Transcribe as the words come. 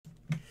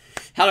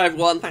Hello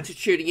everyone, thanks for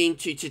tuning in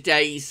to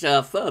today's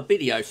third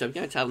video. So we're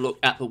going to have a look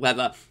at the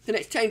weather the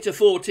next 10 to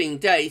 14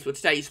 days for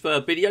today's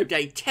third video.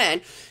 Day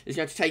 10 is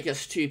going to take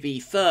us to the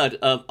 3rd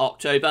of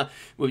October.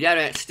 We're going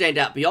to extend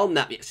out beyond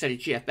that the extended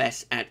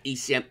GFS and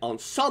ECM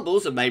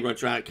ensembles and may run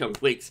around a couple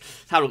of weeks.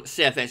 Have a look at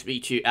CFS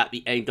V2 at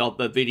the end of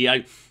the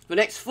video. For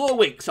the next 4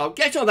 weeks, I'll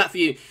get on that for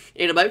you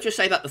in a moment. Just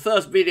say that the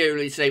first video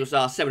release today was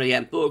our 7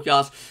 AM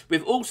broadcast.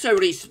 We've also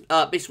released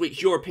this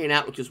week's European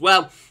Outlook as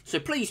well. So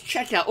please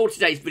check out all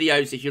today's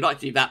videos. If you'd like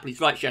to do that,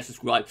 please like, share,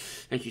 subscribe.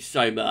 Thank you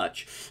so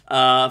much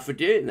for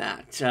doing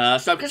that. So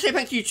I'm going to say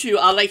thank you to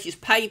our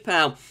latest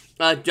PayPal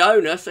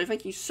donor. So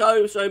thank you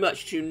so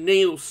much to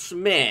Neil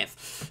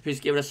Smith, who's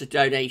given us a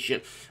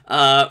donation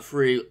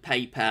through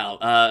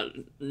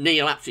PayPal.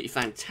 Neil, absolutely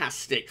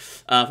fantastic.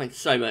 Thanks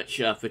so much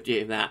for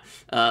doing that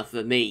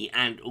for me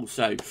and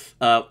also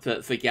for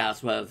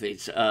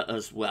GavsWeatherVids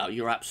as well.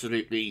 You're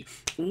absolutely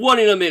 1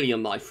 in a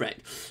million, my friend.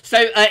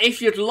 So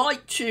if you'd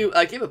like to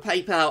give a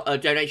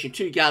PayPal donation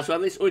to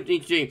GavsWeatherVids, all you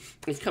need to do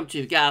is come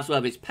to the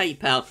GavsWeatherVids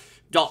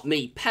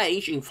PayPal.me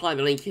page. You can find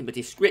the link in the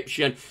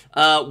description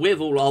with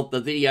all of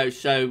the videos.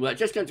 So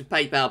just go to the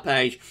PayPal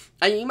page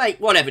and you make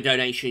whatever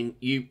donation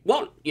you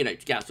want, you know,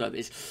 to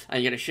GavsWeatherVids,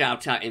 and you're going to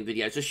shout out in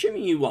videos,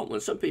 assuming you want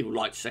one. Some people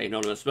like to say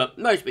anonymous, but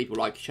most people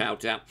like to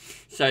shout out.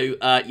 So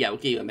yeah, we'll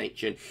give you a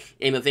mention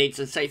in the vids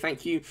and say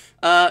thank you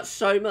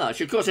so much.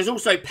 Of course, there's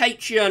also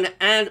Patreon,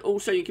 and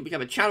also you can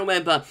become a channel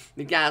member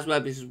with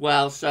GavsWeatherVids as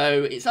well.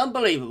 So it's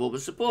unbelievable. The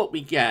support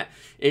we get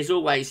is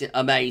always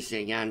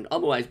amazing, and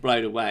I'm always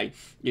blown away,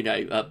 you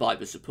know, by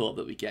the support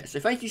that we get. So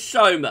thank you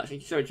so much.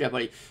 Thank you so much,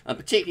 everybody. And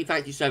particularly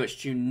thank you so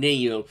much to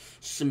Neil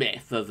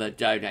Smith for the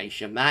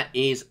donation. That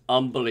is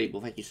unbelievable.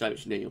 Thank you so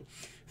much, Neil,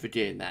 for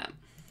doing that.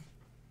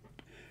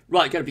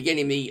 Right, going to begin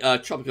in the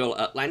tropical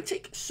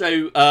Atlantic.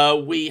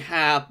 So we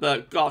have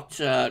got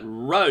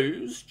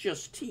Rose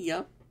just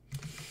here.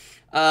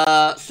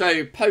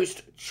 So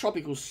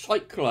post-tropical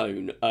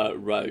cyclone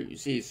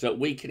Rose is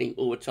weakening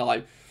all the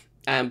time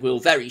and will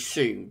very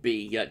soon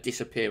be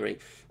disappearing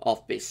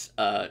off this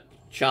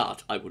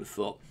chart, I would have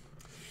thought.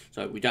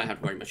 So we don't have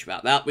to worry much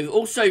about that. We've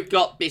also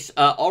got this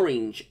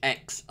orange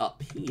X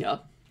up here.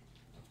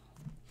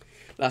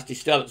 That's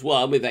disturbance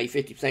 1 with a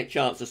 50%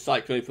 chance of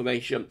cyclone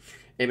formation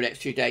in the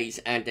next 2 days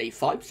and a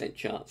 5%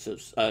 chance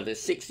of, the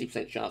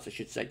 60% chance, I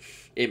should say,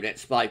 in the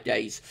next 5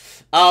 days.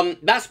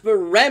 That's the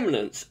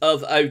remnants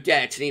of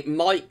Odette, and it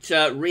might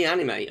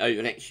reanimate over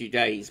the next few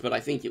days, but I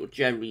think it will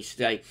generally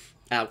stay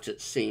out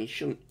at sea. It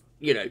shouldn't,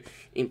 you know,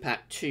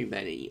 impact too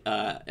many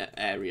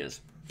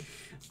areas.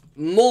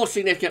 More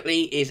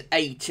significantly is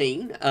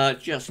 18,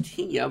 just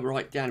here,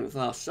 right down with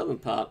our southern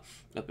part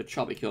of the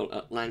tropical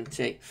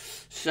Atlantic.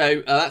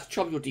 So that's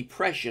tropical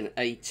depression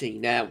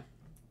 18 now,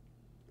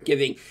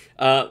 giving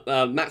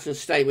maximum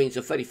sustained winds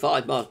of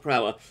 35 miles per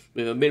hour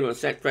with a minimum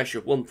set pressure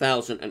of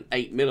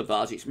 1,008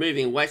 millibars. It's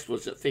moving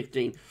westwards at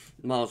 15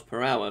 miles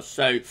per hour.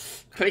 So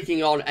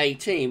clicking on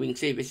 18, we can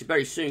see this is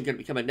very soon going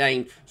to become a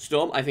named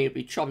storm. I think it'll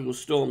be Tropical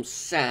Storm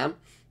Sam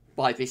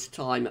by this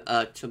time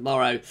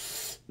tomorrow.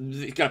 It's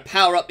going to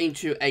power up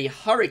into a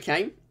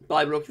hurricane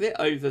by the look of it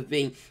over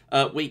the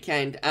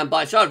weekend, and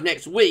by the start of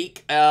next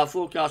week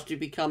forecast to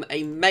become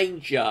a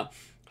major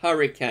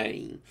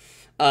hurricane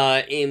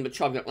in the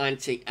tropical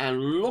Atlantic, and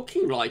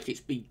looking like it's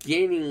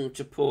beginning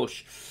to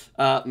push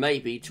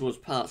maybe towards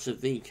parts of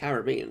the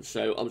Caribbean.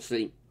 So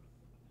obviously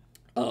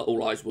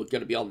all eyes were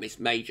going to be on this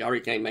major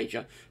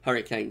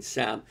hurricane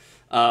Sam.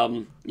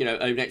 You know,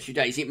 over the next few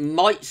days, it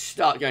might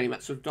start going in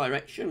that sort of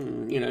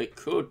direction. You know, it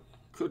could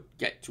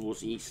get towards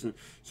the eastern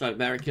side of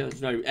America.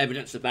 There's no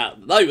evidence of that at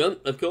the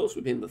moment, of course,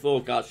 within the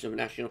forecast of the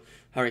National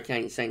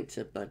Hurricane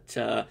Center.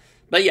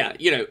 But yeah,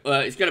 you know,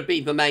 it's going to be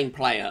the main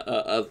player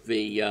of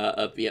the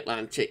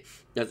Atlantic,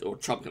 or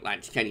tropical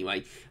Atlantic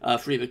anyway,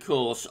 through the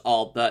course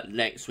of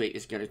next week.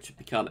 It's going to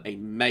become a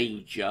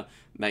major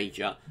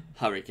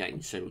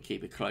hurricane. So we'll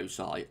keep a close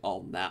eye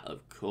on that,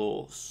 of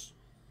course.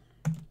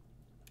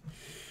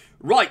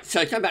 Right,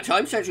 so coming back to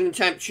home, central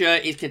temperature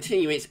is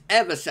continuing its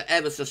ever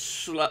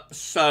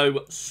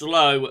so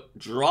slow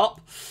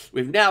drop.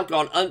 We've now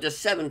gone under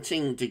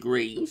 17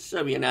 degrees,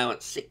 so we are now at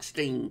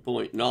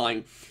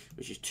 16.9,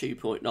 which is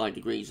 2.9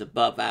 degrees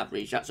above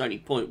average. That's only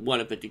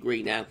 0.1 of a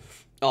degree now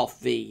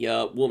off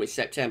the warmest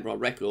September on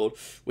record,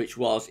 which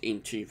was in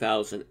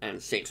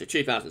 2006. So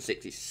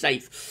 2006 is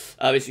safe.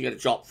 This is going to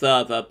drop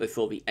further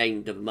before the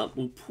end of the month.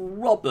 We'll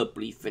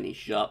probably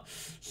finish up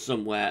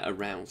somewhere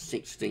around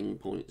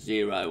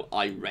 16.0,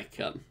 I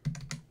reckon.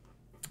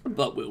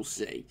 But we'll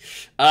see.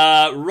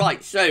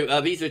 Right,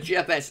 so these are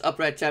GFS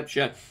upper air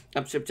temperature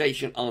and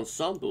precipitation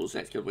ensembles.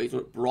 Next couple of weeks, we're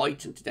at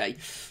Brighton today.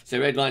 So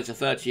red lines are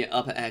 30 at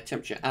upper air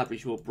temperature,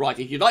 average for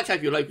Brighton. If you'd like to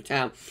have your local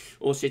town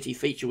or city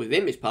feature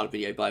within this part of the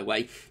video, by the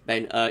way,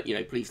 then you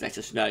know, please let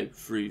us know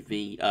through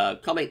the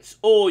comments,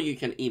 or you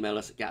can email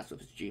us at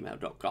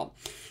GavsWeatherVids@gmail.com.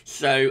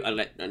 So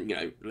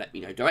let me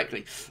know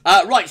directly.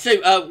 Right, so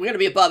we're going to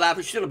be above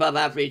average, still above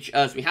average,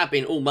 as we have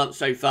been all month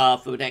so far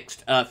for the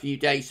next few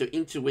days. So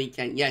into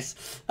weekend,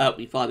 yes,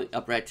 we find that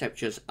upper air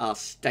temperatures are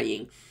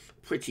staying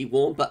pretty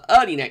warm, but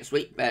early next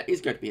week there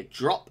is going to be a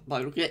drop by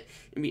looking at it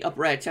in the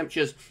upper air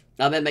temperatures.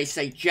 Then they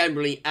say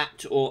generally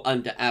at or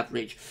under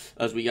average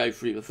as we go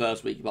through the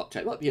first week of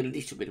October. Might be a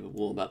little bit of a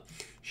warmer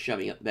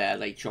showing up there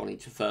later on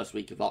into first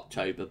week of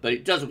October, but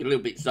it does look a little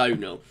bit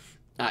zonal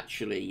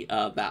actually,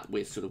 that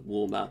with sort of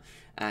warmer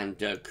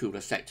and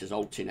cooler sectors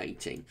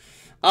alternating.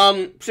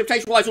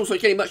 Precipitation-wise, also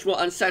getting much more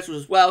unsettled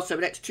as well. So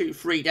the next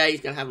 2-3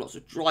 days, going to have lots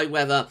of dry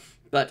weather.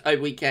 But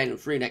over weekend and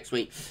through next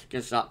week,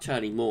 going to start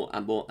turning more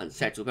and more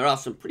unsettled. There are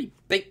some pretty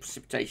big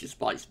precipitation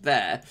spikes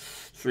there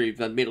through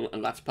the middle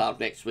and latter part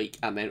of next week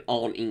and then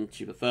on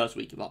into the first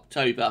week of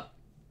October.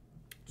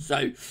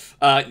 So,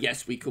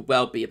 yes, we could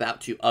well be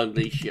about to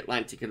unleash the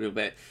Atlantic a little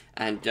bit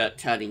and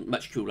turning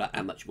much cooler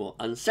and much more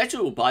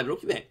unsettled by the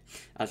look of it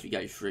as we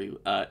go through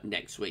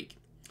next week.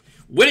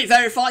 Will it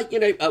verify? You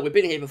know, we've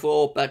been here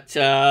before, but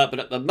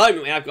at the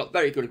moment we have got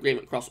very good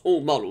agreement across all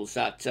models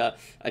that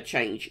a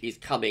change is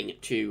coming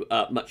to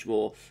much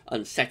more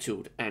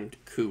unsettled and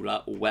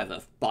cooler weather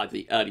by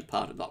the early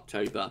part of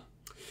October.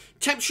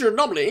 Temperature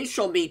anomalies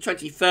from the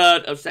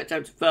 23rd of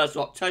September to 1st of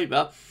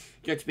October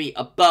going to be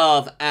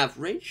above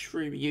average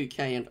through the UK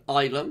and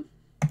Ireland.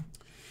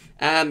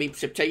 And the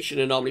precipitation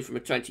anomaly from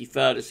the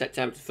 23rd of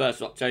September to 1st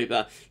of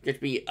October going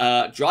to be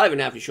drier than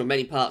average for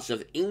many parts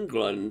of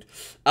England,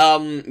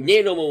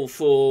 near normal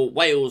for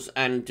Wales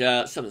and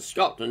southern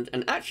Scotland,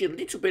 and actually a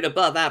little bit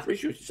above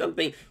average, which is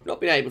something we've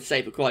not been able to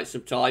say for quite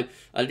some time,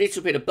 a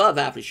little bit above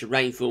average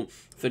rainfall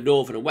for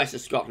northern and western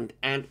Scotland,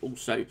 and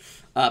also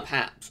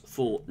perhaps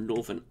for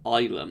Northern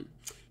Ireland.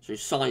 So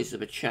signs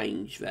of a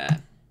change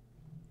there.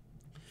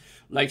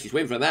 Latest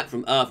wind from that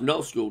from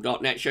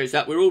earthnullschool.net shows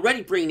that we're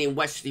already bringing in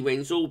westerly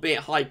winds, albeit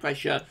high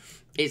pressure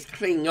is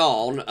clinging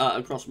on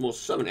across more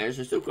southern areas.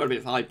 There's still quite a bit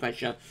of high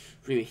pressure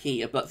through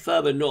here, but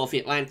further north, the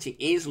Atlantic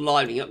is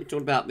livening up. We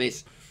talked about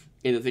this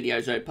in the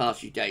videos over the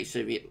past few days.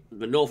 So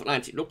the North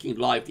Atlantic looking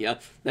livelier.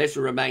 There's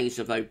the remains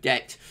of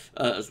Odette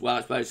as well.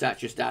 I suppose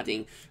that's just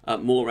adding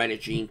more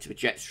energy into the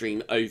jet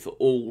stream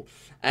overall.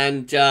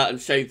 And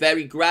so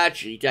very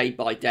gradually, day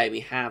by day,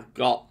 we have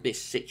got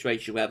this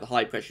situation where the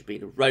high pressure has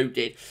been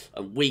eroded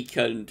and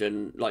weakened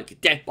and like a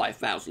death by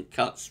 1,000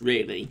 cuts,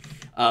 really,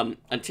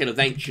 until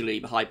eventually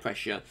the high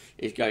pressure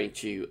is going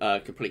to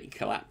completely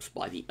collapse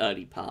by the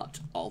early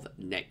part of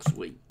next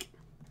week.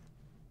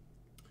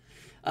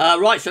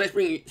 Right, so let's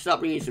start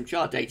bringing in some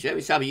chart data. Let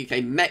me see how the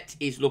UK Met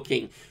is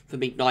looking for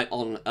midnight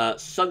on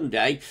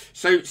Sunday.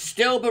 So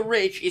still the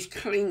ridge is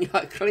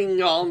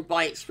clinging on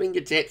by its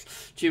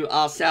fingertips to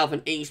our south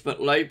and east, but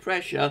low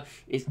pressure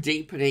is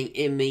deepening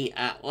in the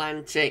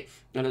Atlantic.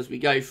 And as we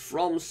go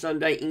from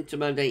Sunday into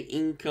Monday,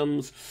 in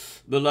comes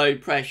the low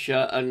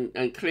pressure.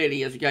 And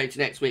clearly, as we go into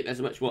next week, there's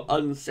a much more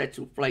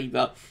unsettled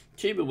flavour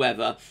to the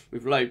weather,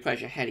 with low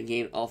pressure heading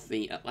in off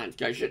the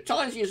Atlantic Ocean. At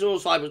times, the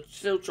Azores side will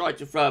still try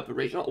to throw up a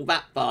ridge, not all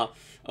that far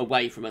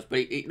away from us, but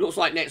it looks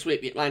like next week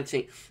the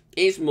Atlantic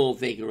is more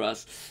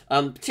vigorous,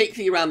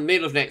 particularly around the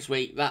middle of next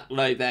week. That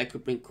low there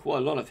could bring quite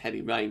a lot of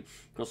heavy rain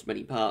across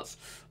many parts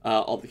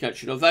of the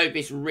country. And although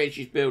this ridge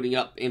is building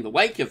up in the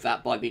wake of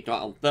that by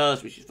midnight on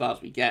Thursday, which is as far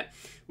as we get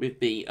with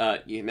the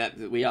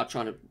we are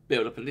trying to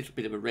build up a little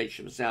bit of a ridge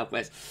from the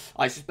southwest.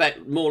 I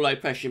suspect more low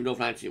pressure in the North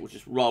Atlantic will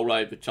just roll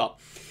over the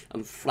top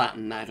and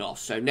flatten that off.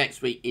 So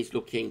next week is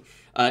looking,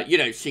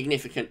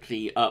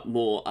 significantly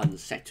more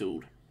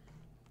unsettled.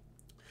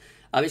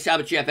 This is how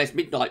the GFS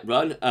midnight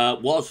run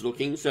was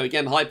looking. So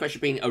again, high pressure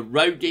being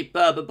eroded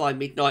further by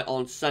midnight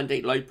on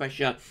Sunday. Low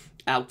pressure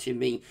out in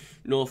the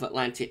North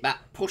Atlantic. That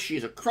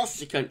pushes across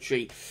the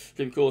country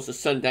through the course of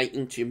Sunday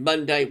into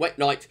Monday. Wet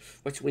night,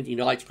 wet and windy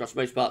night across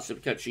most parts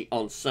of the country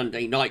on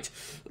Sunday night.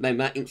 And then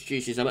that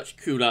introduces a much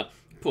cooler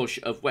push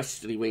of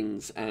westerly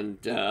winds and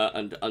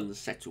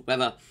unsettled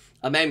weather.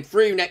 And then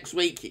through next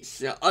week,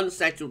 it's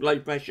unsettled low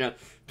pressure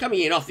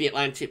coming in off the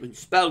Atlantic with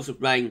spells of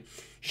rain,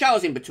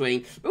 showers in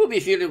between. There will be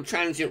a few little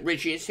transient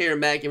ridges here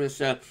and there, giving us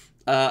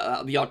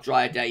the odd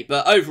drier day.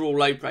 But overall,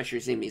 low pressure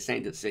is in the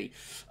ascendancy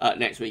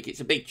next week.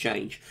 It's a big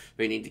change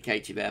being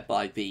indicated there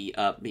by the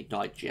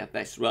midnight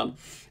GFS run.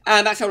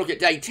 And that's how we look at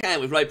day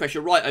 10 with low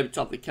pressure right over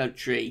top of the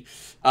country.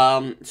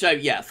 So,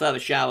 yeah, further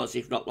showers,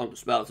 if not longer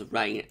spells of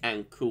rain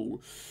and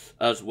cool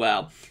as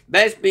well.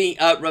 There's the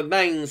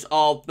remains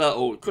of,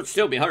 or it could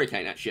still be a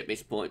hurricane actually at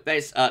this point.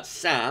 There's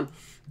Sam,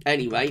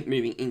 anyway,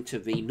 moving into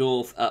the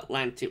North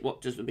Atlantic.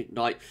 What does the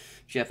midnight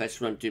GFS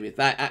run do with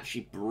that?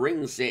 Actually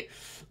brings it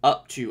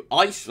up to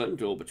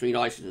Iceland, or between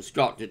Iceland and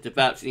Scotland,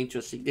 develops it into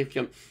a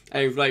significant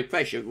area of low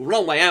pressure. A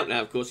long way out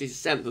now, of course. It's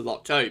the 7th of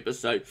October,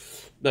 so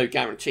no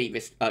guarantee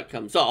this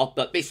comes off.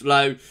 But this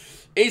low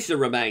is the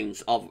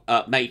remains of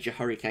Major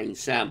Hurricane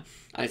Sam,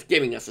 and it's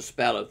giving us a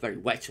spell of very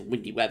wet and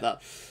windy weather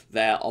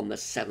there on the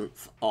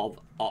 7th of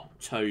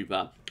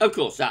October. Of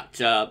course, that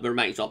the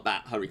remains of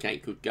that hurricane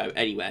could go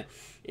anywhere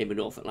in the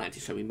North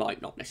Atlantic, so we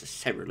might not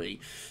necessarily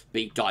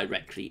be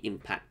directly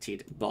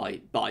impacted by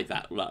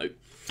that low.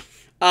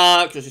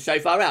 Because we're so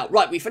far out.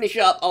 Right, we finish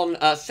up on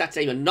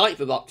Saturday the 9th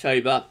of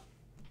October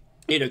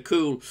in a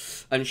cool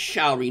and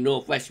showery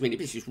northwest wind.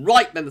 This is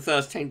right then the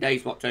first 10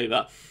 days of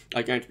October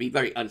are going to be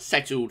very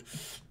unsettled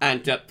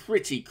and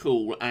pretty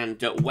cool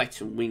and wet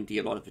and windy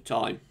a lot of the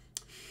time.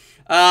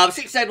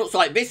 6 day looks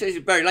like this. This is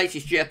the very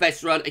latest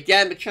GFS run.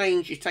 Again, the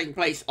change is taking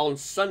place on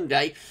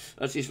Sunday,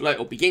 as this low,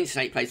 or begins to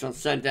take place on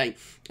Sunday,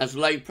 as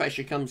low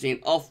pressure comes in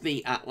off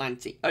the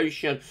Atlantic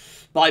Ocean.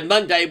 By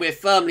Monday, we're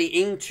firmly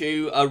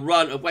into a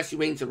run of westerly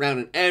winds around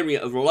an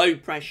area of low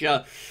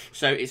pressure,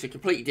 so it's a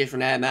completely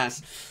different air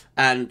mass,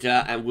 and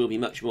will be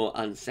much more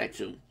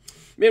unsettled.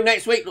 Middle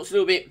next week looks a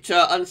little bit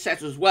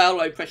unsettled as well.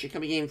 Low pressure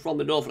coming in from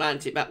the North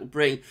Atlantic. That will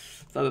bring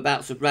further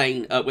bouts of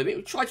rain with it.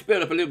 We'll try to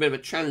build up a little bit of a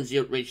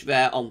transient ridge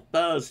there on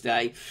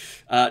Thursday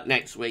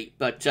next week.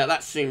 But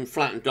that's soon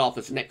flattened off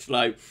as the next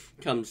low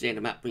comes in.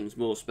 And that brings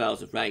more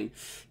spells of rain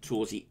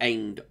towards the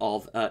end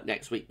of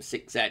next week, the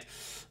 6Z.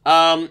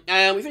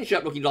 And we finish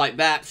up looking like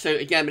that. So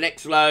again, the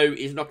next low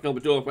is knocking on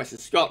the door of Western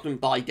Scotland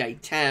by day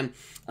 10.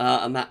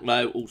 And that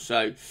low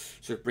also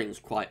sort of brings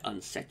quite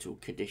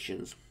unsettled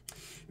conditions.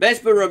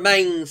 There's the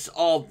remains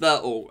of the,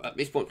 or at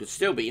this point could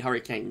still be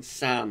Hurricane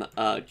Sam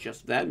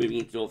just there, moving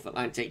into North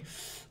Atlantic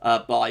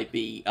by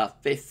the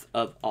 5th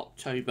of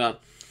October.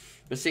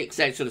 The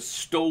 6Z sort of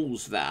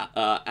stalls that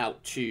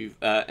out to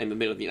in the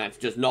middle of the Atlantic,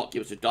 does not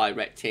give us a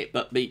direct hit,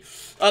 but the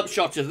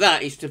upshot of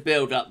that is to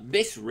build up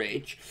this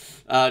ridge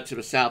to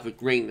the south of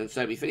Greenland.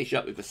 So we finish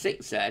up with the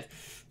 6Z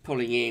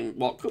pulling in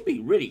what could be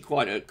really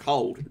quite a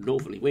cold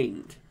northerly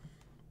wind.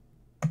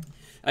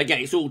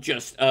 Again, it's all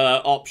just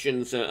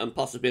options and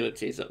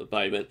possibilities at the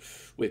moment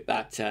with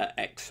that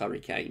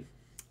ex-hurricane.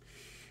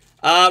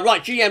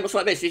 Right, GM looks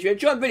like this. If you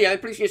enjoyed the video,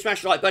 please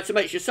smash the like button.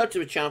 Make sure you sub to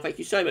the channel. Thank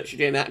you so much for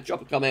doing that.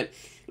 Drop a comment.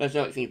 Let us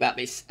know what you think about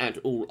this and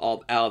all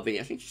of our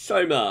videos. Thank you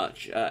so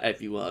much,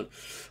 everyone.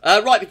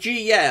 Right, the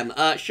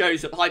GM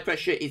shows that high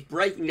pressure is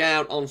breaking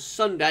down on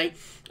Sunday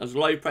as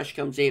low pressure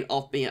comes in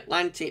off the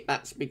Atlantic.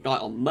 That's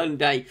midnight on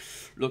Monday,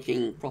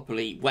 looking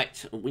properly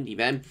wet and windy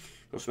then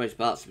across most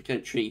parts of the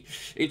country.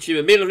 Into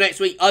the middle of next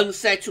week,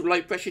 unsettled low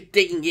pressure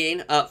digging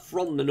in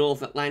from the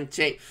North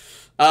Atlantic.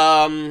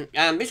 And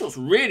this one's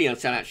really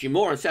unsettled, actually,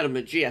 more unsettled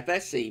than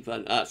GFS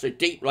even. So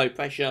deep low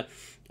pressure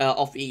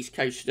off the east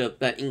coast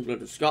of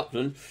England and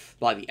Scotland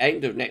by the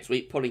end of next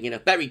week, pulling in a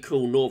very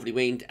cool northerly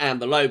wind,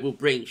 and the low will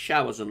bring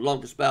showers and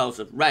longer spells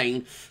of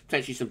rain,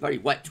 potentially some very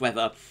wet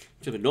weather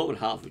to the northern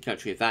half of the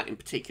country, of that in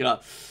particular.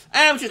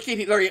 And we'll just keep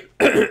it very,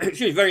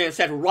 very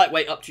unsettled right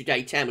way up to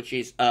day 10, which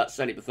is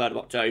Sunday the 3rd of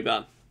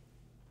October.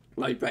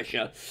 Low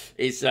pressure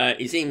is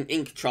in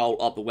control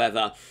of the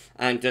weather,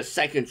 and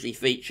secondary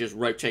features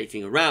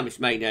rotating around this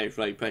main area of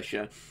low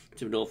pressure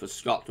to the north of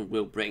Scotland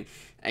will bring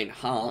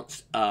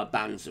enhanced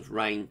bands of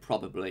rain,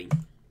 probably.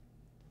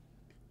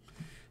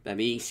 Then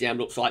the ECM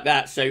looks like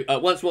that. So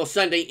once more,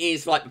 Sunday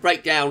is like the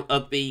breakdown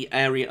of the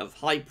area of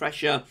high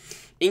pressure.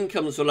 In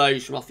comes the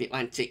lows from off the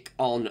Atlantic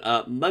on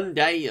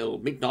Monday, or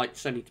midnight,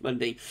 Sunday to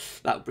Monday.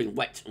 That will bring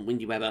wet and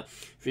windy weather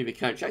through the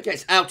country. It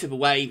gets out of the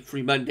way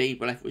through Monday.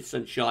 We're left with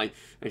sunshine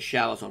and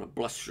showers on a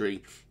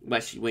blustery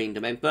westerly wind.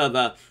 And then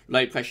further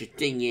low pressure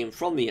dinging in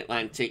from the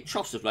Atlantic.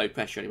 Troughs of low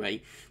pressure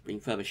anyway, bring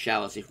further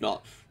showers, if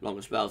not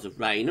longer spells of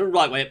rain. And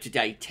right way up to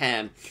day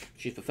 10,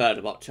 which is the 3rd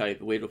of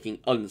October, we're looking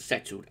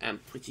unsettled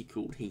and pretty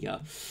cool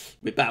here,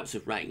 with bouts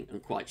of rain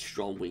and quite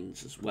strong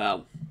winds as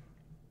well.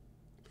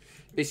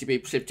 This will be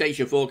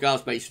precipitation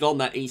forecast based on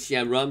that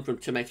ECM run from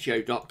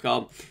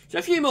tometeo.com. So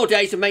a few more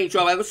days of main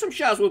dry weather. Some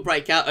showers will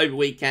break out over the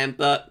weekend,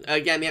 but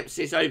again, the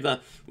emphasis over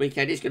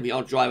weekend is going to be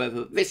on dry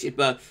weather. This is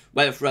the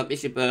weather front.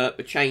 This is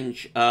the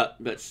change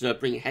that's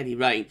bringing heavy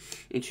rain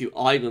into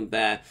Ireland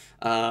there.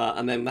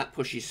 And then that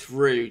pushes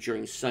through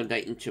during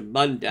Sunday into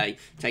Monday,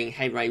 taking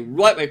heavy rain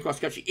right way across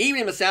the country.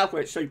 Even in the south,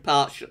 where it's so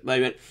parched at the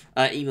moment,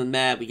 even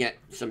there we get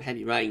some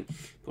heavy rain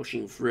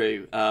pushing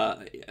through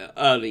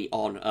early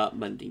on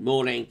Monday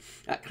morning.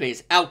 That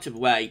clears out of the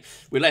way.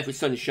 We're left with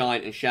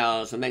sunshine and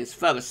showers, and then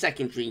further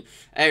secondary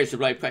areas of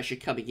low pressure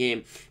coming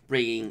in,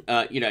 bringing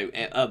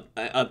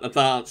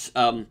advanced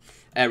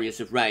areas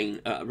of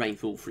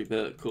rainfall through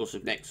the course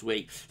of next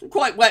week. Some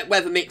quite wet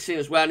weather mixing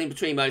as well, and in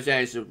between those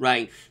areas of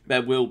rain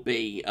there will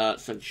be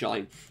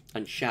sunshine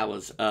and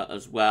showers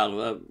as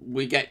well.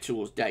 We get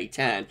towards day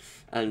 10,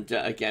 and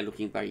again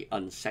looking very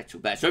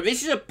unsettled there. So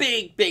this is a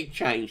big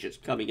change that's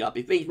coming up.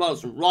 If these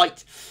models are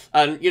right,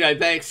 and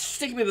they're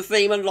sticking with the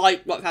theme,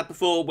 unlike what I've had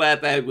before, where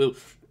they will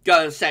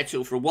go and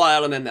settle for a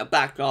while and then they'll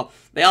back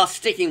off. They are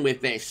sticking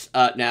with this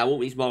now. All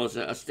these models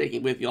are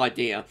sticking with the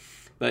idea,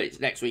 but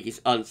next week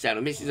is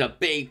unsettled. This is a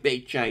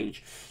big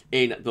change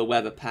in the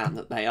weather pattern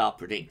that they are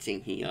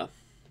predicting here.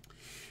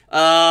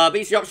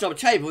 BC options on the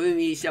table within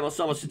the ECM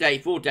ensembles today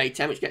for day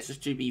 10, which gets us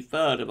to the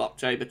 3rd of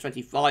October.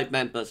 25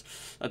 members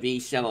of the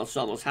ECM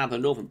ensembles have a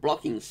northern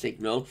blocking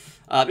signal.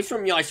 This is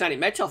from the Icelandic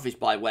Met Office,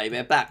 by the way.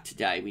 They're back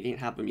today. We didn't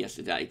have them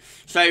yesterday.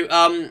 So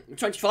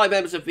 25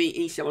 members of the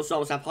ECM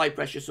ensembles have high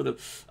pressure sort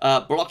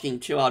of blocking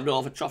to our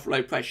north, a trough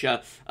low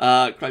pressure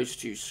close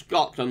to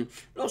Scotland.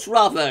 Looks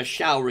rather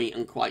showery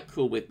and quite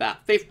cool with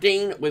that.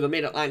 15 with a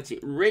mid-Atlantic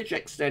ridge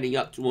extending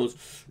up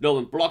towards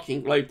northern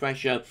blocking. Low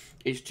pressure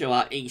is to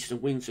our east, and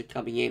winds water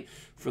coming in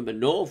from the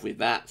north with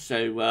that.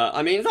 So,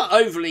 I mean, it's not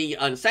overly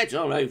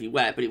unsettled, not overly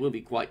wet, but it will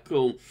be quite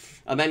cool.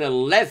 And then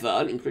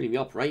 11, including the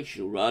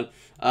operational run,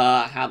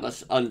 have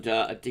us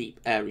under a deep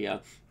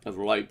area of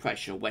low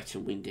pressure, wet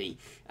and windy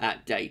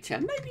at day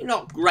 10. Maybe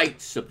not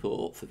great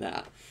support for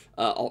that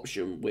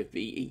option with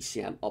the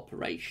ECM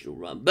operational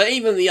run. But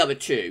even the other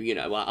two, you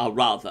know, are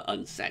rather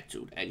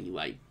unsettled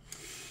anyway.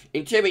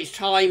 In 2 weeks'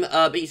 time,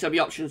 these are the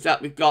options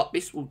that we've got.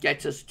 This will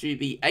get us to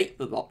the 8th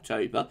of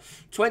October.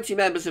 20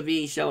 members of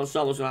the ECM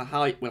ensembles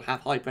will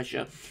have high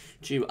pressure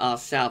to our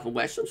south and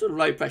west, some sort of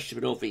low pressure to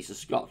the northeast of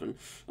Scotland,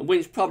 and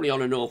winds probably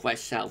on a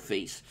northwest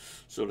southeast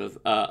sort of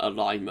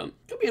alignment.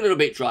 Could be a little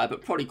bit dry,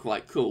 but probably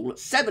quite cool.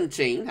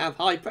 17 have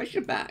high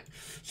pressure back,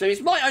 so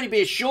this might only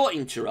be a short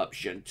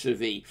interruption to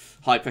the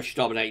high pressure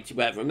dominated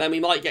weather, and then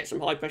we might get some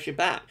high pressure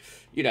back,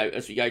 you know,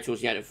 as we go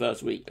towards the end of the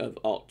first week of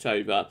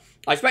October.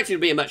 I expect it to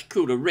be a much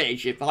cooler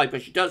ridge if high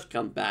pressure does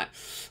come back.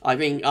 I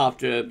think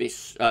after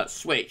this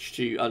switch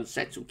to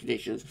unsettled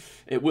conditions,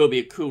 it will be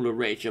a cooler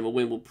ridge, and the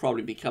wind will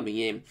probably be coming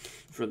in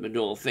from the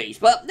northeast.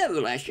 But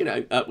nevertheless, you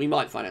know, we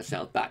might find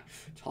ourselves back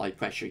to high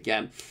pressure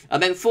again.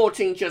 And then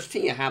 14 just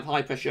here have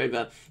high pressure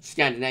over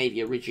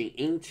Scandinavia, ridging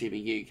into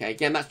the UK.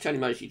 Again, that's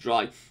turning mostly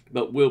dry,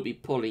 but will be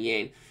pulling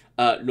in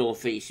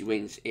northeast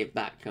winds if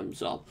that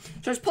comes on.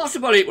 So it's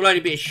possible it will only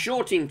be a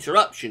short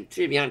interruption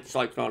to the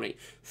anticyclonic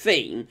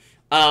theme.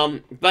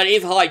 But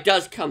if high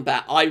does come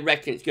back, I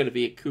reckon it's going to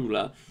be a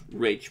cooler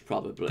ridge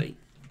probably.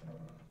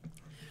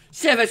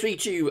 CFS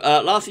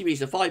V2, lastly,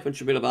 these are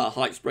 500 millibar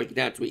heights broken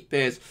down to week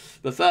pairs.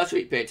 The first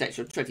week pair takes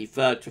from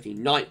 23rd,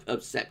 29th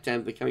of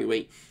September. The coming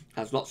week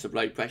has lots of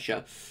low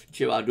pressure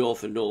to our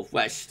north and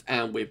northwest,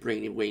 and we're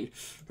bringing in wind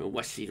from a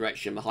westerly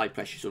direction. The high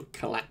pressure sort of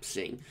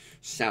collapsing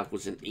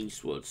southwards and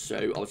eastwards,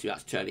 so obviously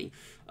that's turning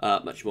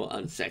much more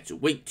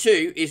unsettled. Week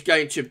 2 is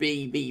going to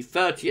be the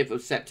 30th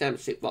of September,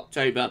 6th of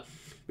October,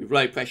 with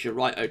low pressure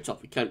right over top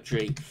of the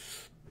country,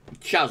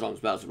 showers, long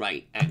spells of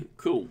rain, and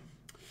cool.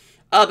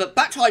 But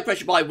back to high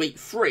pressure by week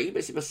 3.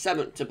 This is the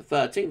 7th to the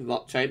 13th of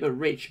October.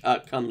 Ridge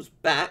comes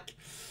back.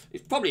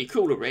 It's probably a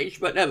cooler ridge,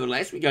 but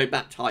nevertheless, we go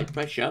back to high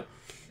pressure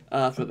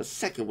for the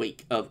second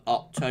week of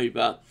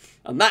October.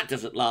 And that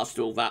doesn't last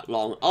all that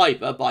long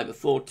either. By the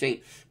 14th,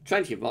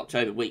 20th of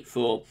October, week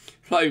 4,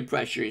 low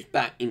pressure is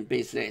back in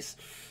business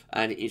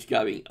and it is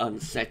going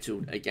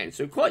unsettled again.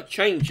 So quite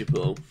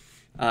changeable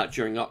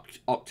during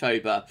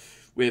October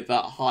with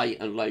high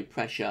and low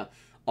pressure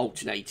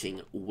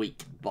alternating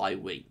week by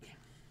week.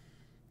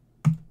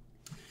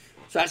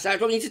 So that's how I'm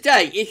talking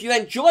today. If you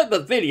enjoyed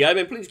the video,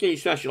 then please give me a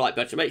smash the like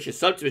button. Make sure to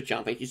sub to the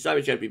channel. Thank you so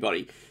much,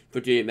 everybody,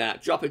 for doing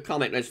that. Drop a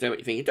comment. Let us know what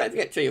you think. And don't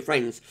forget to tell your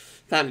friends,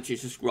 family to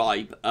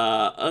subscribe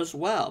as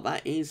well.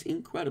 That is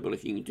incredible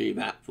if you can do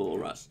that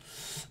for us.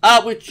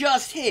 We've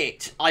just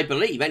hit, I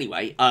believe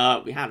anyway,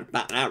 we had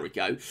about an hour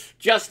ago,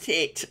 just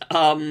hit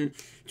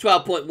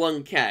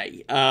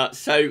 12.1k.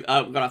 So we've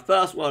got our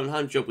first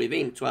 100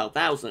 within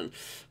 12,000.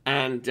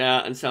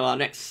 And so our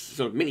next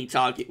sort of mini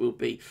target will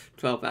be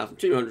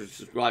 12,200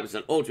 subscribers,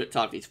 and ultimate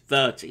target is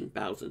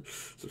 13,000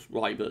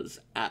 subscribers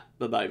at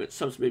the moment.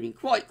 So it's moving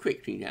quite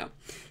quickly now.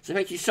 So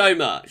thank you so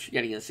much for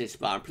getting us this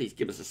far, and please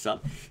give us a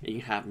sub if you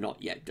have not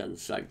yet done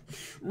so.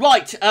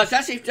 Right, so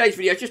that's it for today's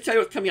video. Just tell you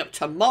what's coming up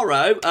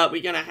tomorrow.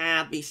 We're going to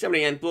have the 7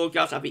 AM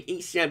broadcast, have the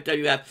ECM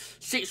WF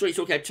 6 weeks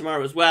okay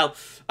tomorrow as well.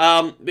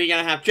 We're going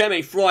to have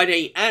Germany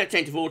Friday and a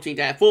 10 to 14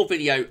 day, 4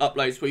 video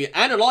uploads for you,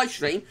 and a live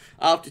stream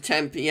after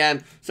 10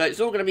 PM. So it's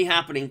all going to be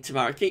happening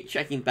tomorrow. Keep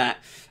checking back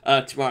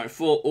tomorrow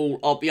for all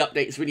of the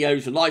updates,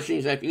 videos, and live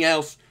streams and everything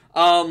else.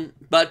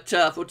 But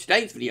for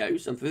today's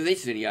videos and for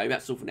this video,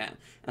 that's all for now.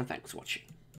 And thanks for watching.